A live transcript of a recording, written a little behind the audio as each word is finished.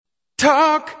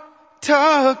Talk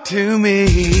to me.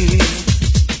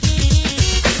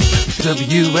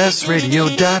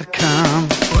 WSRadio.com.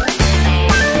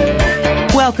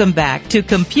 Welcome back to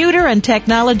Computer and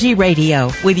Technology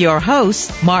Radio with your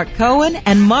hosts, Mark Cohen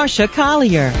and Marcia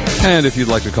Collier. And if you'd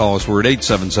like to call us, we're at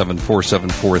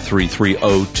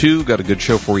 877-474-3302. Got a good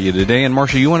show for you today. And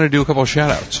Marcia, you want to do a couple of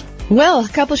shout-outs? Well, a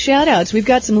couple shout-outs. We've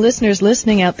got some listeners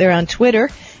listening out there on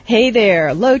Twitter. Hey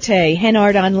there, Lotte,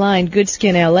 Henard Online,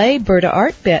 Goodskin LA, Berta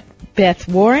Art, Beth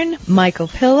Warren, Michael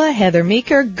Pilla, Heather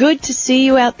Meeker. Good to see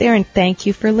you out there, and thank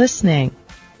you for listening.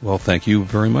 Well, thank you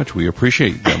very much. We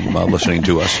appreciate them listening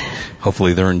to us.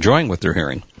 Hopefully they're enjoying what they're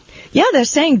hearing. Yeah, they're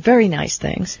saying very nice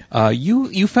things.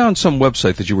 You found some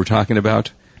website that you were talking about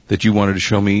that you wanted to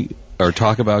show me or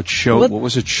talk about. What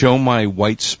was it? Show My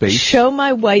White Space?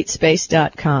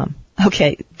 ShowMyWhiteSpace.com.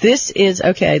 Okay, this is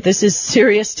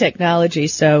serious technology,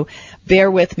 so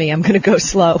bear with me. I'm going to go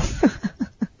slow.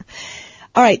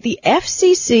 All right, the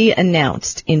FCC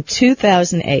announced in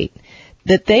 2008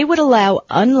 that they would allow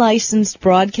unlicensed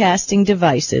broadcasting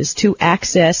devices to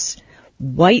access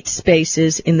white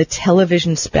spaces in the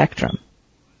television spectrum.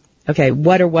 Okay,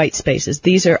 what are white spaces?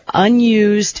 These are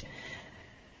unused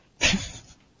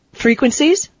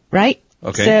frequencies, right?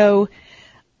 Okay. So,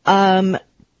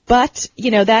 but,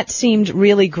 that seemed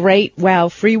really great. Wow,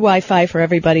 free Wi-Fi for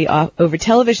everybody over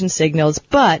television signals.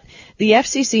 But the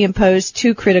FCC imposed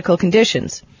two critical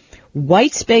conditions.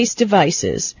 White space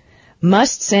devices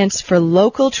must sense for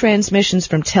local transmissions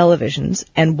from televisions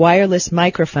and wireless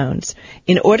microphones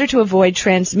in order to avoid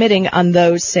transmitting on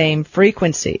those same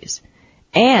frequencies.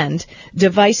 And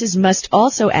devices must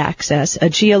also access a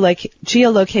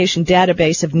geolocation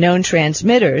database of known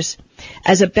transmitters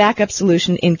as a backup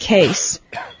solution in case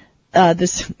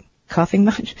this coughing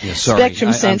much? Yeah, sorry.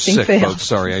 Spectrum sensing I'm sick, failed. Folks.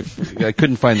 Sorry, I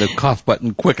couldn't find the cough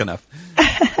button quick enough.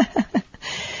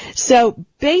 So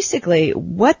basically,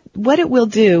 what it will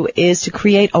do is to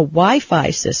create a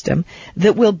Wi-Fi system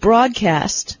that will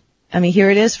broadcast, here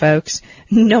it is, folks,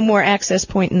 no more access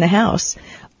point in the house,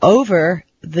 over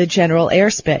the general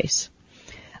airspace.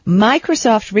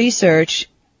 Microsoft Research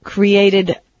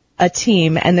created a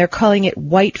team, and they're calling it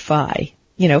White-Fi,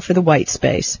 for the white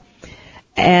space.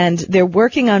 And they're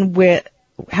working on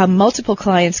how multiple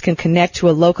clients can connect to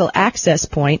a local access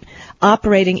point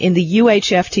operating in the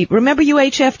UHF TV. Remember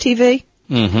UHF TV?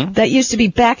 Mm-hmm. That used to be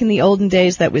back in the olden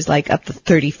days. That was like up to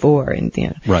 34,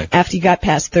 and right after you got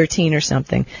past 13 or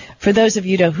something. For those of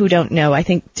you who don't know, I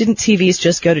think didn't TVs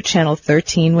just go to channel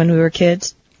 13 when we were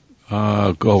kids?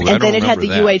 And then it had the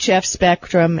UHF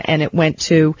spectrum, and it went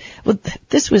to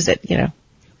this was it,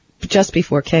 just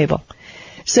before cable.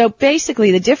 So basically,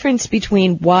 the difference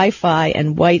between Wi-Fi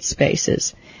and white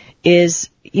spaces is,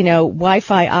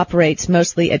 Wi-Fi operates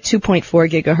mostly at 2.4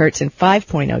 gigahertz and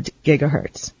 5.0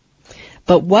 gigahertz.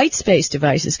 But white space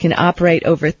devices can operate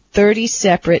over 30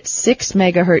 separate 6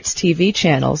 megahertz TV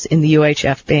channels in the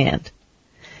UHF band.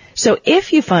 So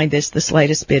if you find this the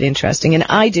slightest bit interesting, and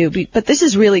I do, but this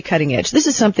is really cutting edge. This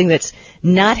is something that's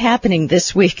not happening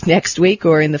this week, next week,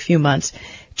 or in the few months.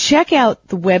 Check out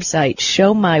the website,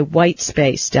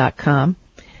 showmywhitespace.com,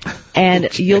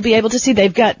 and you'll be able to see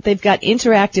they've got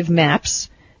interactive maps,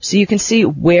 so you can see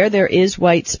where there is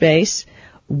white space,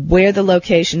 where the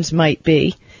locations might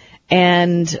be,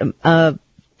 and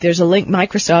there's a link.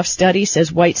 Microsoft study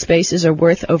says white spaces are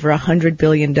worth over $100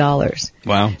 billion.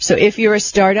 Wow. So if you're a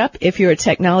startup, if you're a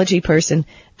technology person,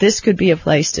 this could be a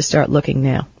place to start looking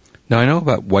now. Now, I know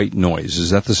about white noise. Is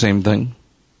that the same thing?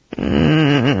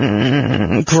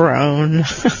 Groan.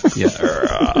 Yeah. Did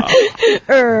you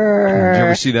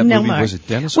ever see that movie? Mark. Was it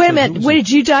Dennis? Wait a minute. Did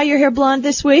you dye your hair blonde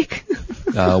this week?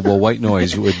 White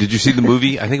Noise. Did you see the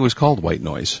movie? I think it was called White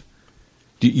Noise.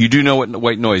 You do know what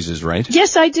white noise is, right?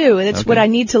 Yes, I do. That's what I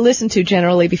need to listen to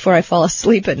generally before I fall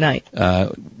asleep at night.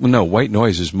 No, white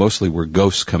noise is mostly where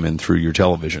ghosts come in through your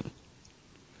television.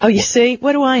 Oh, you see?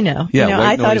 What do I know? Yeah,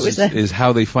 white I noise thought it was is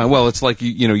how they find. Well, it's like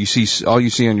you see all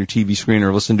you see on your TV screen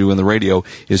or listen to on the radio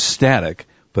is static,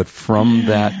 but from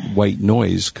that white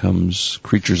noise comes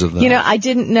creatures of the night. I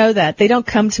didn't know that. They don't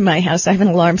come to my house. I have an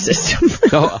alarm system.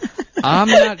 No, I'm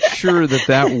not sure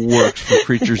that works for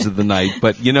creatures of the night,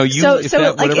 but So in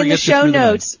the show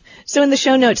notes. So in the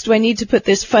show notes, do I need to put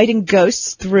this fighting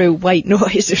ghosts through white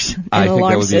noise or something? I think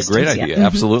that would be a great idea. Yeah.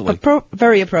 Absolutely.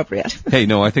 Very appropriate. Hey,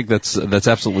 no, I think that's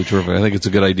absolutely terrific. I think it's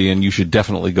a good idea, and you should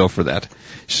definitely go for that.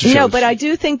 No, but I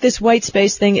do think this white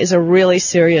space thing is a really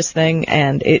serious thing,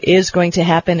 and it is going to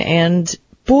happen. And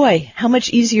boy, how much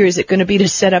easier is it going to be to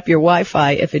set up your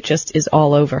Wi-Fi if it just is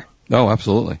all over? Oh,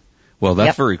 absolutely. Well,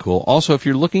 that's very cool. Also, if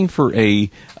you're looking for a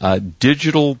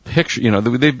digital picture,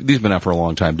 these have been out for a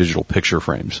long time, digital picture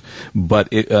frames. But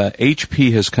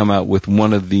HP has come out with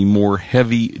one of the more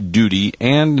heavy-duty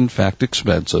and, in fact,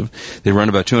 expensive. They run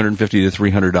about $250 to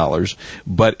 $300.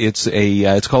 But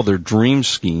it's called their Dream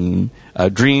Screen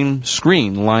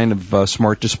line of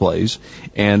smart displays,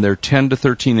 and they're 10 to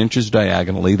 13 inches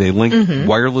diagonally. They link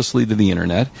wirelessly to the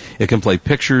internet. It can play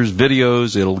pictures,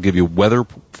 videos. It'll give you weather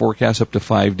forecasts up to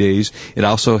 5 days. It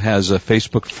also has a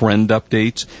Facebook friend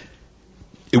updates.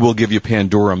 It will give you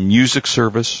Pandora music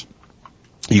service.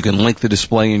 You can link the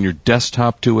display in your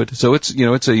desktop to it. So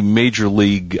it's a major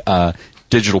league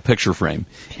digital picture frame.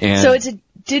 And so it's a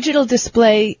digital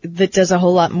display that does a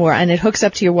whole lot more, and it hooks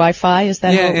up to your Wi-Fi. Is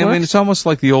that how it works? Yeah, I mean, it's almost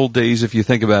like the old days, if you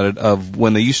think about it, of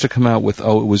when they used to come out with,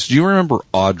 do you remember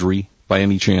Audrey by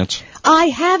any chance? I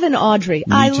have an Audrey. Me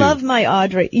I too. love my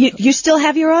Audrey. You still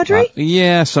have your Audrey?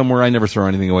 Yeah, somewhere. I never throw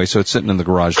anything away, so it's sitting in the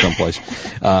garage someplace.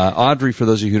 Audrey, for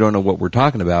those of you who don't know what we're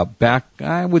talking about, back,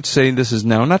 I would say this is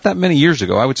now not that many years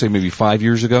ago. I would say maybe 5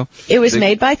 years ago. It was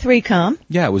made by 3Com.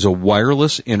 Yeah, it was a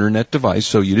wireless internet device,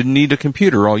 so you didn't need a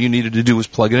computer. All you needed to do was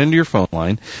plug it into your phone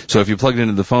line. So if you plugged it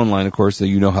into the phone line, of course, then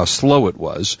you know how slow it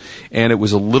was. And it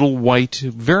was a little white,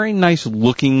 very nice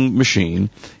looking machine.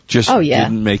 Just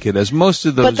didn't make it, as most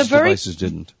of those devices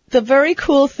didn't. The very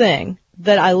cool thing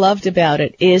that I loved about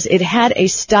it is it had a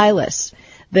stylus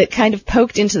that kind of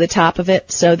poked into the top of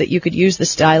it so that you could use the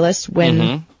stylus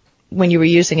when you were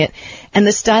using it. And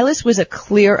the stylus was a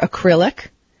clear acrylic.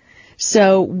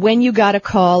 So when you got a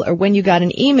call or when you got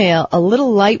an email, a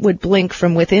little light would blink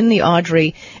from within the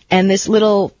Audrey, and this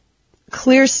little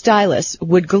clear stylus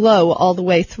would glow all the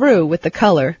way through with the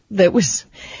color that was,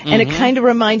 and it kind of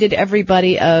reminded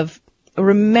everybody of,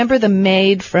 remember the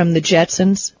maid from the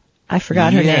Jetsons? I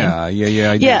forgot her name.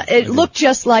 Yeah, it looked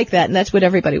just like that, and that's what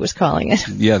everybody was calling it.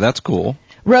 Yeah, that's cool.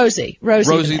 Rosie,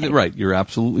 right, you're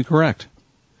absolutely correct.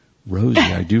 Rosie,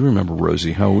 I do remember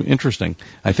Rosie. How interesting.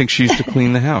 I think she used to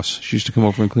clean the house. She used to come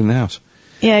over and clean the house.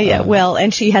 Yeah, well,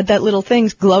 and she had that little thing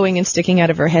glowing and sticking out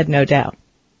of her head, no doubt.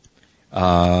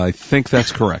 I think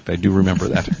that's correct. I do remember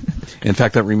that. In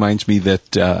fact, that reminds me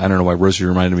that, I don't know why Rosie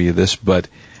reminded me of this, but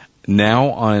now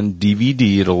on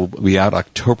DVD, it'll be out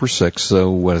October 6th,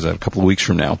 so what is that, a couple of weeks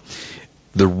from now,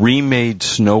 the remade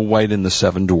Snow White and the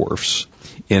Seven Dwarfs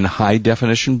in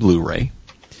high-definition Blu-ray.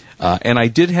 And I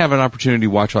did have an opportunity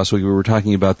to watch last week. We were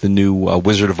talking about the new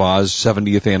Wizard of Oz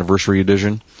 70th Anniversary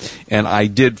Edition, and I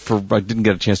didn't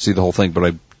get a chance to see the whole thing, but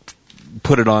I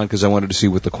put it on because I wanted to see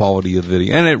what the quality of the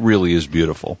video, and it really is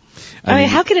beautiful. I mean,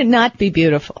 how could it not be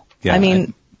beautiful? Yeah, I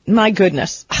mean, my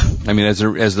goodness. I mean, as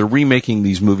they're remaking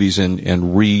these movies and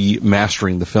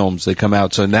remastering the films, they come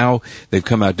out. So now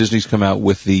Disney's come out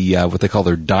with the what they call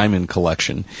their Diamond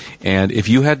Collection. And if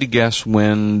you had to guess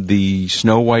when the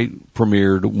Snow White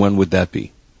premiered, when would that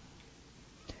be?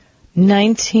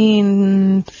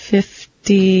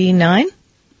 1959?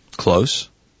 Close.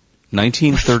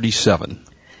 1937.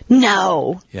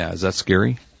 No. Yeah, is that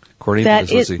scary? According that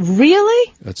to this,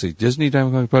 really? Let's see. Disney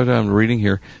Diamond. I'm reading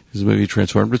here. This movie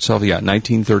transformed itself. Yeah,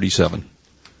 1937.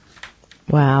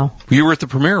 Wow. You were at the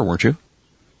premiere, weren't you?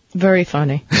 Very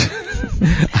funny.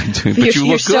 But you you're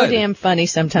look so good. damn funny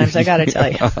sometimes, I gotta tell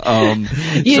you.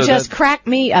 You just crack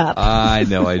me up. I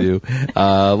know I do.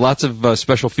 Lots of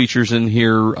special features in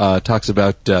here. Talks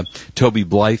about Toby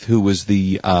Blythe, who was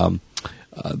the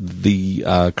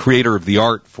creator of the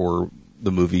art for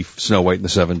the movie Snow White and the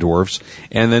Seven Dwarfs.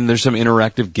 And then there's some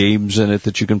interactive games in it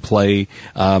that you can play.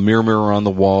 Mirror Mirror on the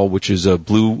Wall, which is a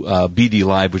blue BD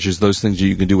Live, which is those things that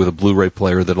you can do with a Blu-ray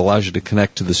player that allows you to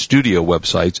connect to the studio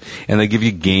websites. And they give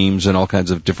you games and all kinds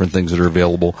of different things that are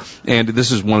available. And this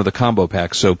is one of the combo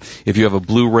packs. So if you have a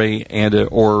Blu-ray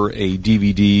or a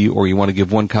DVD, or you want to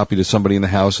give one copy to somebody in the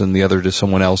house and the other to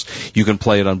someone else, you can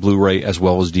play it on Blu-ray as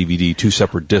well as DVD. 2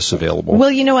 separate discs available.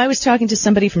 Well, I was talking to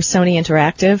somebody from Sony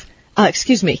Interactive.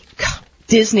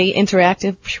 Disney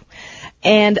Interactive.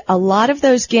 And a lot of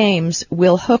those games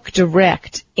will hook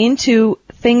direct into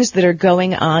things that are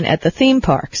going on at the theme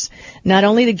parks. Not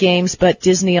only the games, but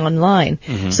Disney Online.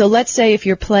 Mm-hmm. So let's say if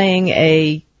you're playing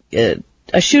a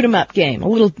shoot 'em up game, a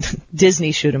little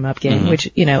Disney shoot 'em up game,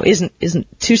 which,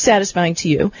 isn't too satisfying to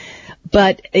you,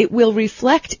 but it will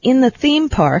reflect in the theme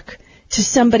park to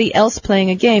somebody else playing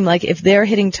a game. Like if they're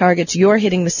hitting targets, you're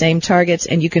hitting the same targets,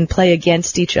 and you can play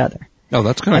against each other. Oh,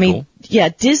 that's kind of cool. Yeah,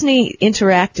 Disney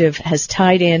Interactive has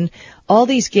tied in all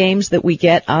these games that we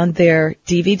get on their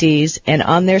DVDs and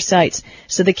on their sites,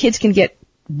 so the kids can get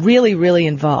really, really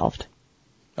involved.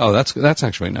 Oh, that's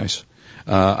actually nice.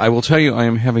 I will tell you I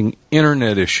am having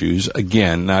internet issues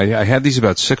again. I had these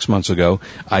about 6 months ago.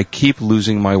 I keep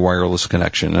losing my wireless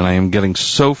connection, and I am getting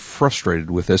so frustrated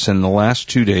with this. In the last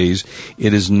 2 days,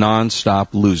 it is nonstop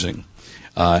losing.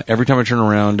 Every time I turn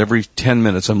around, every 10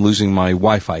 minutes, I'm losing my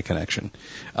Wi-Fi connection.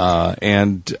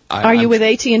 Are you with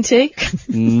AT&T?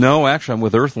 No, actually, I'm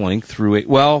with Earthlink through,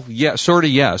 sort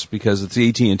of yes, because it's the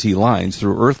AT&T lines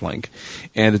through Earthlink,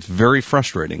 and it's very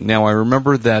frustrating. Now, I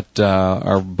remember that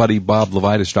our buddy Bob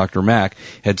Levitas, Dr. Mack,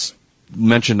 had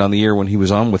mentioned on the air when he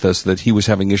was on with us that he was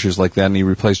having issues like that, and he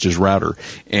replaced his router.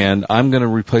 And I'm going to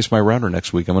replace my router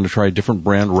next week. I'm going to try a different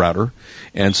brand router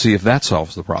and see if that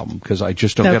solves the problem, because I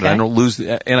just don't get it.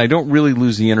 I don't really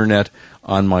lose the internet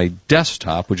on my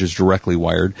desktop, which is directly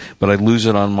wired, but I lose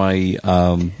it on my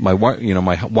my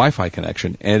Wi-Fi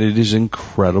connection, and it is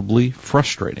incredibly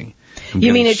frustrating.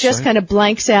 You mean it just kind of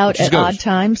blanks out at odd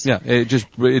times? Yeah, it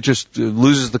just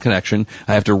loses the connection.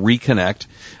 I have to reconnect,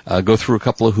 go through a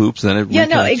couple of hoops, then it reconnects. Yeah,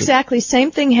 no, exactly.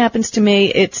 Same thing happens to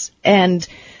me. And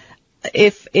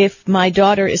if my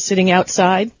daughter is sitting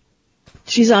outside,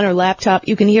 she's on her laptop,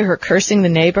 you can hear her cursing the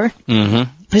neighbor.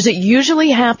 Mm-hmm. Because it usually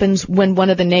happens when one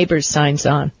of the neighbors signs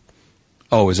on.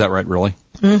 Oh, is that right, really?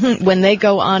 Mm-hmm. When they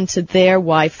go on to their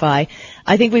Wi-Fi.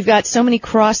 I think we've got so many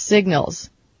cross signals.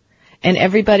 And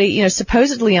everybody,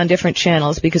 supposedly on different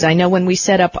channels, because I know when we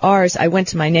set up ours, I went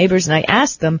to my neighbors and I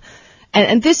asked them,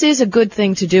 and this is a good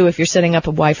thing to do if you're setting up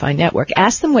a Wi-Fi network.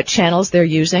 Ask them what channels they're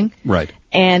using. Right.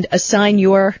 And assign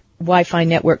your Wi-Fi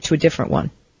network to a different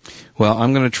one. Well,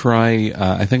 I'm going to try,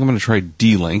 I think I'm going to try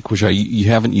D-Link, which you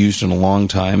haven't used in a long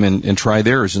time, and try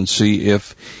theirs and see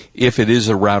if it is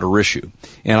a router issue.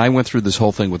 And I went through this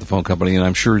whole thing with the phone company, and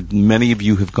I'm sure many of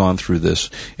you have gone through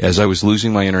this as I was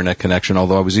losing my internet connection,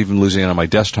 although I was even losing it on my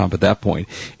desktop at that point.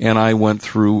 And I went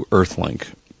through Earthlink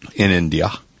in India.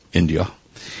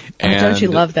 And don't you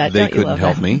love that? They couldn't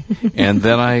help me. And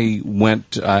then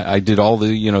I did all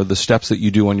the steps that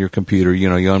you do on your computer. You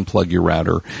unplug your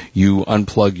router, you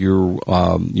unplug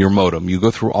your modem, you go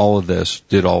through all of this,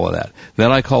 did all of that.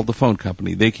 Then I called the phone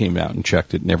company. They came out and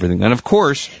checked it and everything. And of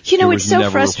course, it's so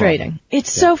frustrating.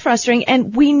 It's so frustrating,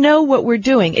 and we know what we're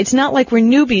doing. It's not like we're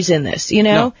newbies in this,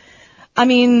 No. I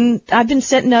mean, I've been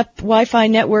setting up Wi-Fi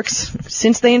networks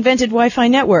since they invented Wi-Fi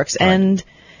networks, right. And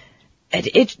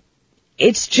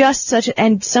it's just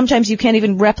and sometimes you can't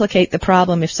even replicate the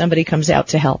problem if somebody comes out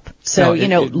to help. So,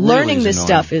 learning really this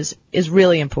stuff is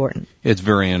really important. It's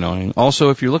very annoying.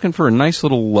 Also, if you're looking for a nice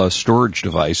little storage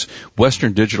device,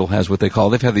 Western Digital has what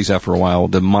they've had these out for a while,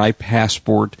 the My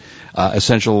Passport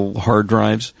Essential hard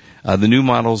drives. The new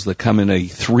models that come in a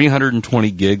 320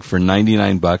 gig for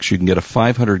 $99. You can get a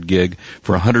 500 gig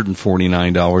for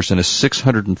 $149 and a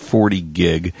 640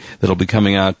 gig that'll be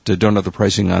coming out. Don't have the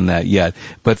pricing on that yet,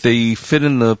 but they fit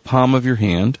in the palm of your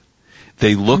hand.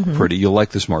 They look pretty. You'll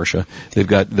like this, Marcia.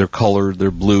 They're colored,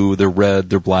 they're blue, they're red,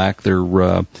 they're black, they're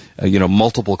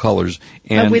multiple colors.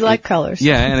 And we like colors.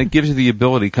 Yeah, and it gives you the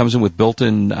ability. Comes in with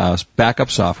built-in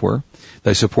backup software.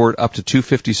 They support up to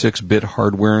 256-bit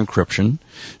hardware encryption.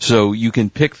 So you can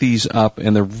pick these up,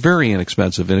 and they're very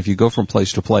inexpensive. And if you go from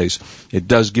place to place, it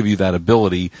does give you that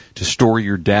ability to store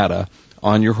your data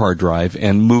on your hard drive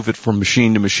and move it from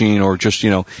machine to machine, or just,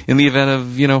 in the event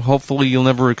of, hopefully you'll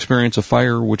never experience a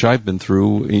fire, which I've been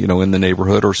through, in the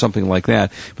neighborhood or something like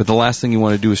that. But the last thing you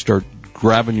want to do is start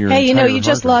grabbing your entire you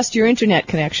just lost your internet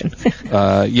connection.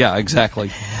 Yeah, exactly.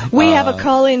 We have a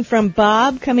call in from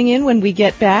Bob coming in when we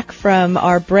get back from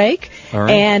our break. All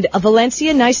right. And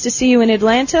Valencia, nice to see you in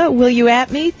Atlanta. Will you at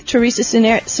me? Teresa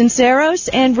Sinceros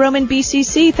and Roman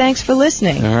BCC, thanks for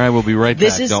listening. All right, we'll be right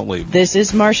back. Don't leave. This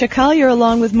is Marcia Collier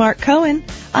along with Mark Cohen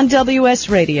on WS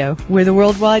Radio. We're the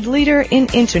worldwide leader in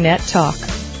Internet talk.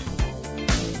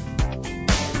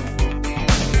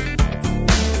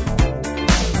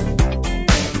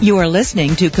 You are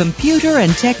listening to Computer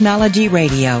and Technology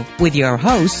Radio with your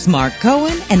hosts Mark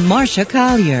Cohen and Marcia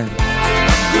Collier.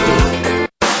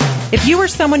 If you or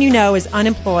someone you know is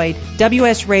unemployed,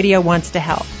 WS Radio wants to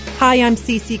help. Hi, I'm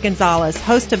Cece Gonzalez,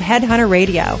 host of Headhunter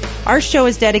Radio. Our show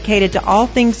is dedicated to all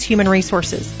things human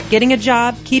resources, getting a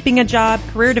job, keeping a job,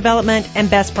 career development, and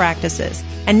best practices.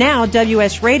 And now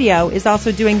WS Radio is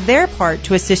also doing their part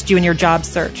to assist you in your job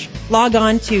search. Log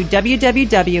on to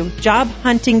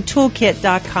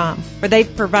www.jobhuntingtoolkit.com, where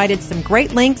they've provided some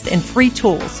great links and free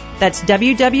tools. That's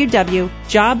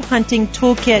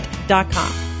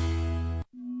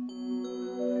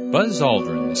www.jobhuntingtoolkit.com. Buzz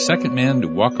Aldrin, the second man to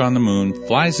walk on the moon,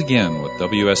 flies again with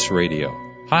WS Radio.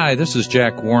 Hi, this is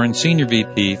Jack Warren, Senior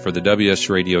VP for the WS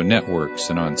Radio Networks,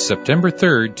 and on September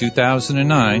 3rd,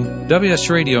 2009, WS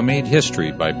Radio made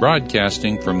history by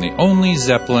broadcasting from the only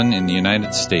Zeppelin in the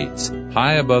United States,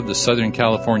 high above the Southern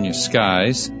California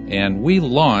skies, and we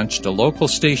launched a local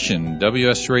station,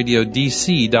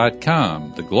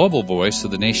 WSRadioDC.com, the global voice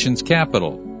of the nation's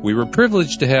capital. We were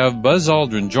privileged to have Buzz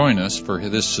Aldrin join us for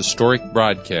this historic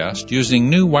broadcast using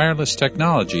new wireless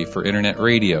technology for Internet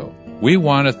radio. We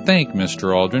want to thank Mr.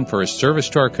 Aldrin for his service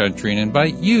to our country and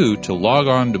invite you to log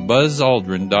on to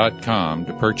BuzzAldrin.com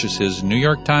to purchase his New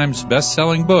York Times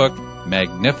best-selling book,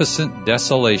 Magnificent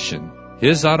Desolation.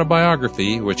 His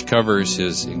autobiography, which covers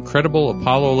his incredible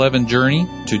Apollo 11 journey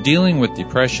to dealing with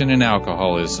depression and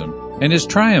alcoholism, and his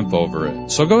triumph over it.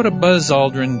 So go to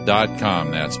BuzzAldrin.com.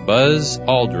 That's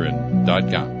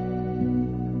BuzzAldrin.com.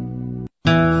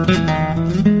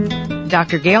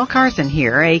 Dr. Gail Carson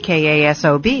here, a.k.a.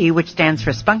 SOB, which stands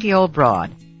for Spunky Old Broad.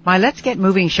 My Let's Get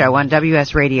Moving show on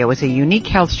WS Radio is a unique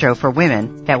health show for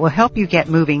women that will help you get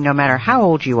moving no matter how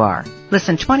old you are.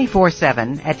 Listen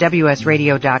 24/7 at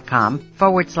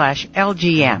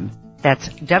WSRadio.com/LGM. That's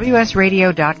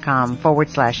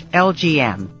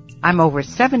WSRadio.com/LGM. I'm over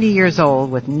 70 years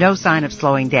old with no sign of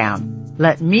slowing down.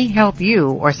 Let me help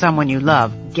you or someone you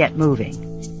love get moving.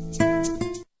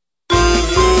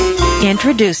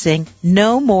 Introducing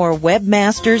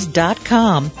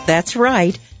NoMoreWebmasters.com. That's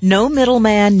right. No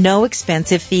middleman, no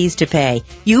expensive fees to pay.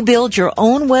 You build your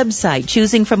own website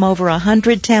choosing from over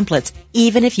 100 templates,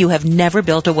 even if you have never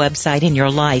built a website in your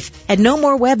life. At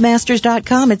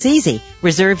NoMoreWebmasters.com, it's easy.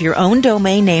 Reserve your own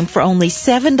domain name for only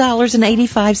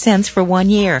 $7.85 for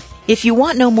 1 year. If you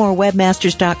want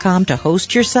NoMoreWebmasters.com to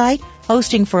host your site,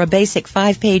 hosting for a basic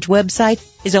 5-page website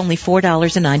is only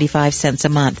 $4.95 a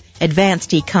month.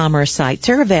 Advanced e-commerce sites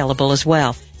are available as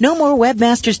well.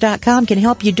 NoMoreWebmasters.com can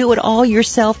help you do it all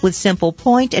yourself with simple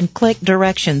point-and-click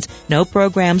directions. No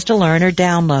programs to learn or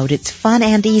download. It's fun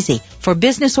and easy. For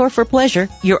business or for pleasure,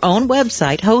 your own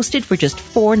website hosted for just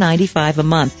 $4.95 a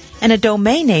month and a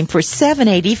domain name for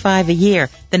 $7.85 a year.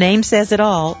 The name says it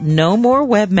all,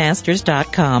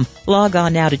 NoMoreWebmasters.com. Log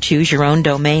on now to choose your own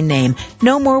domain name.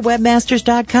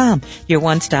 NoMoreWebmasters.com, your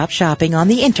one-stop shopping on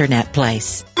the Internet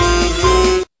place.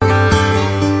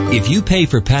 If you pay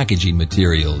for packaging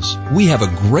materials, we have a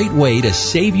great way to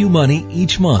save you money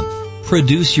each month.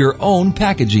 Produce your own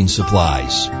packaging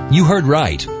supplies. You heard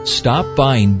right. Stop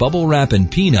buying bubble wrap and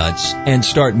peanuts and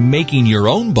start making your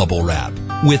own bubble wrap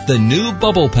with the new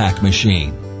Bubble Pack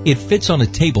machine. It fits on a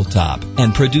tabletop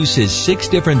and produces 6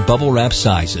 different bubble wrap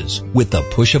sizes with the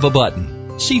push of a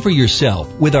button. See for yourself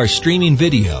with our streaming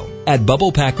video at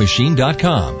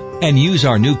BubblePackMachine.com and use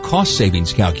our new cost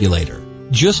savings calculator.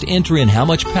 Just enter in how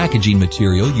much packaging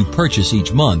material you purchase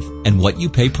each month and what you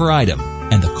pay per item,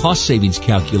 and the cost savings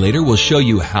calculator will show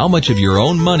you how much of your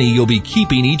own money you'll be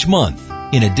keeping each month.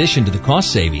 In addition to the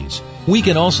cost savings, we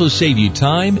can also save you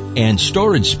time and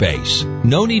storage space.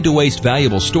 No need to waste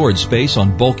valuable storage space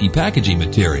on bulky packaging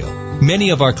material.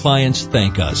 Many of our clients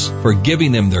thank us for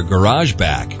giving them their garage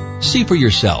back. See for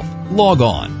yourself. Log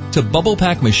on to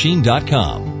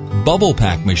BubblePackMachine.com.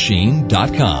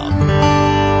 BubblePackMachine.com.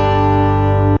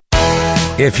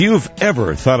 If you've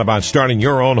ever thought about starting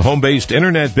your own home-based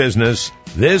internet business,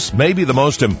 this may be the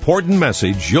most important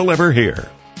message you'll ever hear.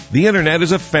 The internet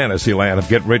is a fantasy land of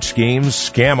get-rich schemes,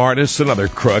 scam artists, and other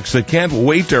crooks that can't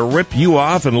wait to rip you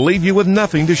off and leave you with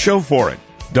nothing to show for it.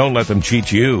 Don't let them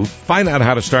cheat you. Find out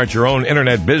how to start your own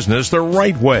internet business the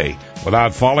right way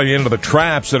without falling into the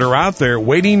traps that are out there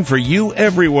waiting for you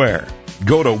everywhere.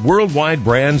 Go to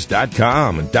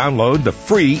worldwidebrands.com and download the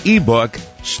free ebook,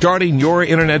 Starting Your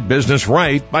Internet Business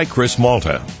Right by Chris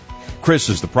Malta. Chris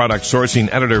is the product sourcing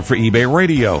editor for eBay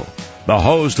Radio, the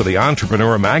host of the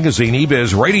Entrepreneur Magazine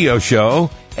eBiz radio show,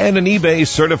 and an eBay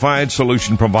certified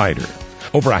solution provider.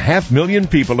 Over 500,000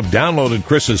 people have downloaded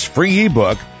Chris's free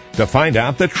ebook to find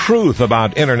out the truth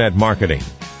about internet marketing.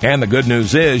 And the good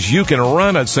news is you can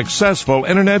run a successful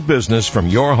internet business from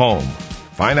your home.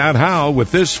 Find out how with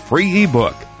this free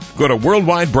ebook. Go to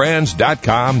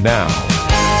worldwidebrands.com now.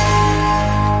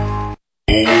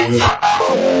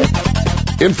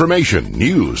 Information,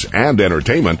 news, and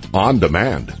entertainment on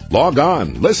demand. Log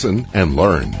on, listen, and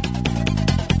learn.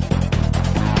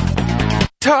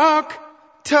 Talk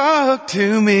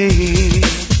to me.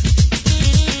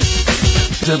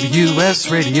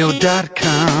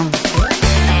 WSRadio.com.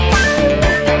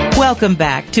 Welcome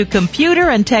back to Computer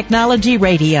and Technology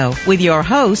Radio with your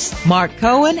hosts, Mark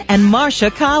Cohen and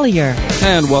Marcia Collier.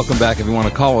 And welcome back. If you want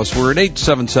to call us, we're at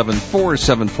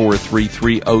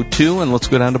 877-474-3302. And let's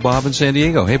go down to Bob in San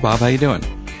Diego. Hey, Bob, how you doing?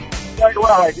 Well,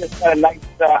 well. I just had a nice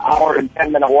hour and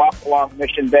 10-minute walk along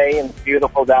Mission Bay, and it's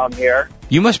beautiful down here.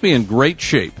 You must be in great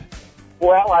shape.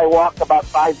 Well, I walk about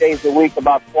 5 days a week,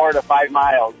 about 4 to 5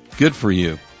 miles. Good for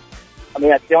you. I mean,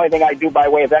 that's the only thing I do by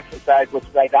way of exercise, which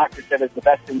my doctor said is the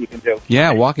best thing you can do.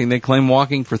 Yeah, walking. They claim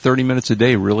walking for 30 minutes a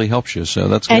day really helps you, so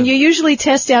that's good. And you usually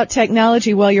test out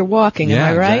technology while you're walking, am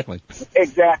I right?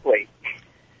 Exactly.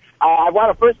 I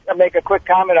want to first make a quick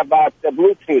comment about the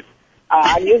Bluetooth.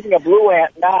 I'm using a Blue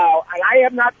Ant now, and I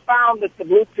have not found that the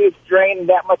Bluetooth drained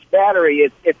that much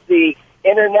battery. It's the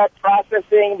internet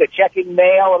processing, the checking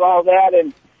mail, and all that,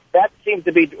 and that seems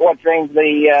to be what drains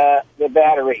the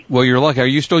battery. Well, you're lucky. Are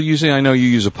you still using? I know you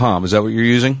use a Palm. Is that what you're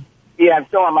using? Yeah, I'm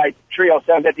still on my Trio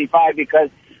 755 because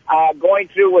going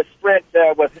through with Sprint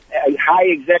with high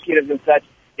executives and such,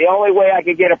 the only way I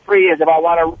could get a free is if I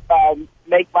want to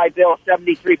make my bill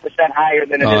 73% higher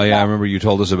than it is. Oh, yeah, now. I remember you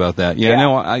told us about that.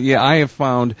 I have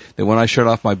found that when I shut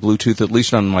off my Bluetooth, at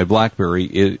least on my BlackBerry,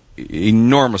 it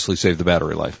enormously saved the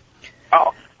battery life.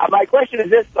 Oh, my question is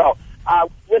this, though.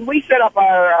 When we set up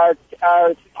our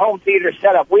home theater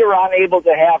setup, we were unable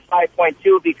to have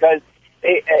 5.2 because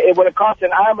it would have cost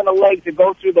an arm and a leg to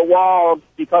go through the wall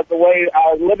because the way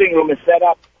our living room is set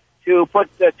up to put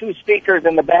the 2 speakers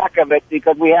in the back of it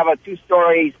because we have a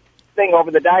 2-story thing over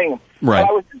the dining room. Right. But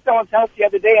I was in someone's house the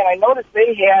other day, and I noticed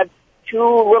they had 2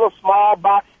 little small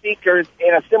box speakers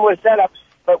in a similar setup,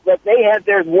 but they had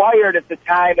theirs wired at the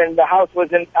time, and the house was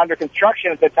under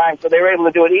construction at the time, so they were able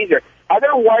to do it easier. Are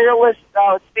there wireless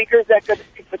speakers that could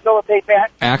facilitate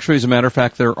that? Actually, as a matter of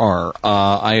fact, there are.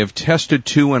 I have tested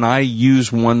 2, and I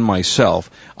use one myself.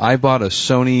 I bought a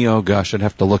Sony, I'd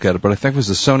have to look at it, but I think it was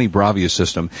the Sony Bravia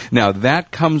system. Now,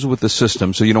 that comes with the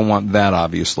system, so you don't want that,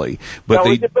 obviously. But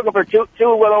we're just looking for two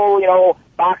little,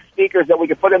 box speakers that we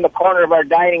could put in the corner of our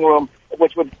dining room,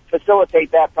 which would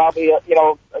facilitate that probably,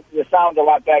 the sound a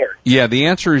lot better. Yeah, the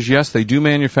answer is yes, they do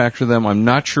manufacture them. I'm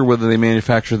not sure whether they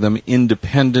manufacture them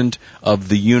independent of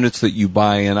the units that you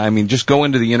buy. And I mean, just go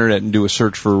into the internet and do a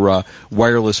search for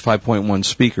wireless 5.1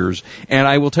 speakers. And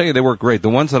I will tell you, they work great. The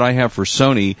ones that I have for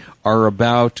Sony are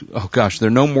about,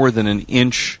 they're no more than an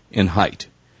inch in height.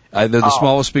 They're the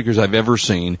smallest speakers I've ever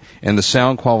seen, and the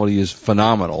sound quality is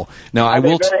phenomenal. Now,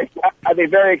 are they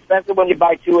very expensive when you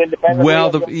buy 2 independently?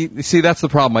 Well, see, that's the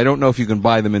problem. I don't know if you can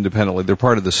buy them independently. They're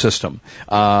part of the system.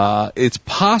 It's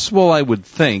possible, I would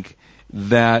think,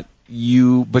 but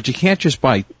you can't just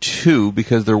buy 2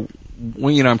 because they're,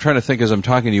 I'm trying to think as I'm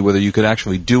talking to you whether you could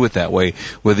actually do it that way,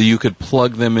 whether you could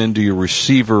plug them into your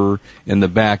receiver in the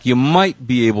back. You might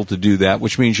be able to do that,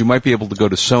 which means you might be able to go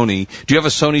to Sony. Do you have a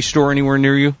Sony store anywhere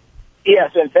near you?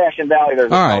 Yes, in Fashion Valley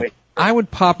there's a Sony. Right. I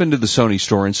would pop into the Sony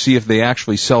store and see if they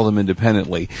actually sell them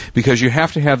independently, because you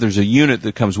have to have, there's a unit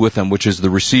that comes with them, which is the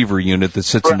receiver unit that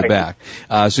sits in the back.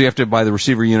 So you have to buy the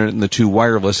receiver unit and the 2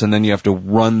 wireless, and then you have to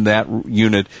run that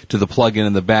unit to the plug-in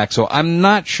in the back. So I'm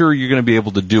not sure you're going to be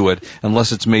able to do it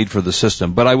unless it's made for the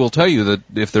system. But I will tell you that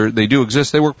if they do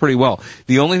exist, they work pretty well.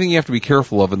 The only thing you have to be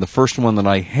careful of, and the first one that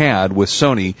I had with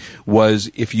Sony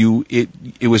was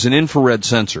it was an infrared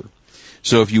sensor.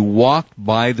 So if you walked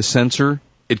by the sensor,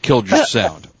 it killed your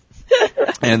sound.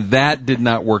 And that did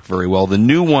not work very well. The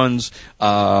new ones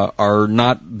are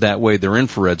not that way. They're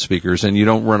infrared speakers, and you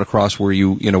don't run across where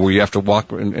you have to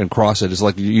walk and cross it. It's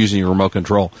like you're using your remote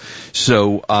control.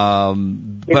 So,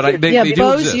 they do exist.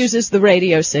 Bose uses the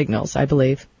radio signals, I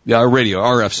believe. Yeah,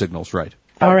 RF signals, right.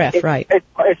 RF, right.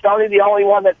 Is Sony the only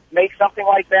one that makes something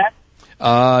like that?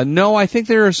 No, I think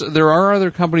there are other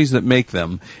companies that make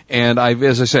them, and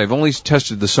as I say, I've only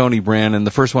tested the Sony brand, and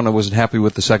the first one I wasn't happy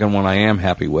with, the second one I am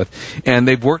happy with, and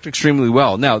they've worked extremely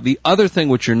well. Now, the other thing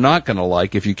which you're not going to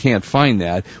like if you can't find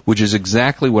that, which is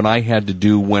exactly what I had to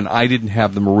do when I didn't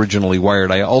have them originally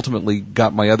wired. I ultimately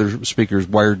got my other speakers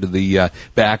wired to the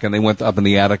back, and they went up in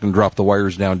the attic and dropped the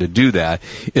wires down to do that,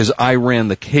 is I ran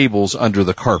the cables under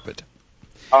the carpet.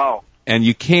 Oh. And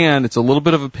it's a little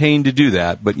bit of a pain to do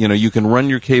that, but you can run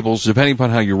your cables, depending upon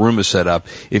how your room is set up.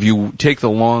 If you take the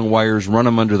long wires, run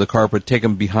them under the carpet, take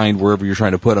them behind wherever you're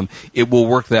trying to put them, it will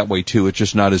work that way too. It's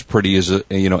just not as pretty as,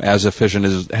 as efficient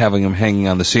as having them hanging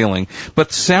on the ceiling.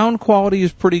 But sound quality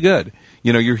is pretty good.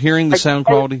 You're hearing the sound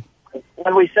quality.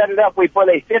 When we set it up, we put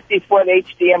a 50-foot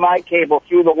HDMI cable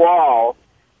through the wall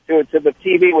to the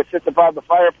TV, which sits above the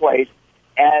fireplace.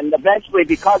 And eventually,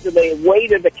 because of the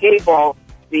weight of the cable,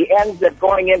 the ends that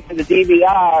going into the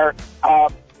DVR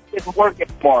didn't work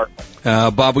anymore.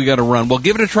 Bob, we got to run. Well,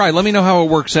 give it a try. Let me know how it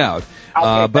works out.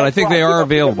 But I think they are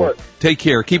available. Take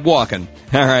care. Keep walking.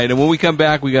 All right. And when we come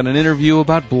back, we got an interview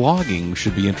about blogging.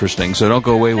 Should be interesting. So don't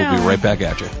go away. We'll be right back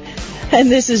at you. And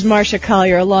this is Marcia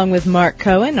Collier along with Mark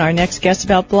Cohen, our next guest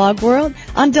about BlogWorld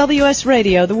on WS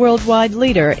Radio, the worldwide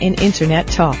leader in Internet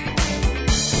talk.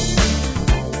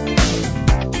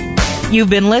 You've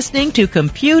been listening to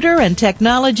Computer and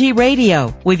Technology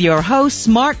Radio with your hosts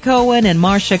Mark Cohen and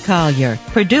Marcia Collier.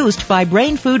 Produced by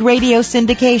Brain Food Radio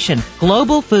Syndication,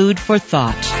 global food for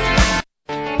thought.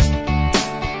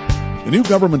 The new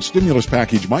government stimulus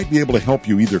package might be able to help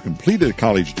you either complete a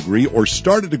college degree or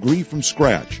start a degree from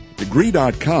scratch.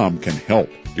 Degree.com can help.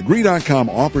 Degree.com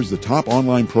offers the top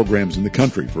online programs in the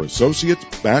country for associates,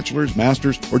 bachelor's,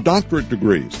 master's, or doctorate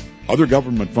degrees. Other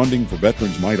government funding for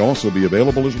veterans might also be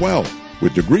available as well.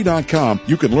 With Degree.com,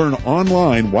 you can learn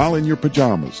online while in your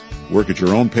pajamas. Work at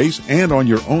your own pace and on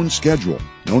your own schedule.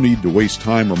 No need to waste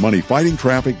time or money fighting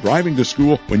traffic, driving to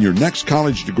school, when your next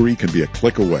college degree can be a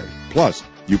click away. Plus,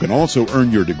 you can also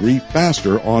earn your degree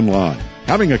faster online.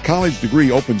 Having a college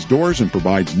degree opens doors and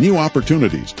provides new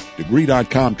opportunities.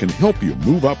 Degree.com can help you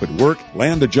move up at work,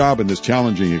 land a job in this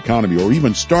challenging economy, or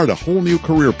even start a whole new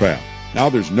career path. Now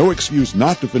there's no excuse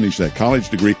not to finish that college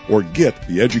degree or get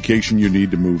the education you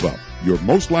need to move up. You're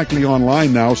most likely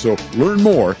online now, so learn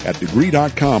more at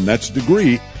Degree.com. That's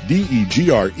Degree,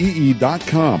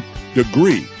 Degree.com.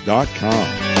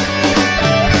 Degree.com.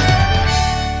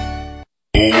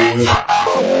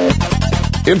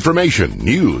 Information,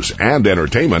 news, and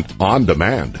entertainment on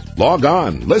demand. Log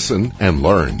on, listen, and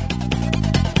learn.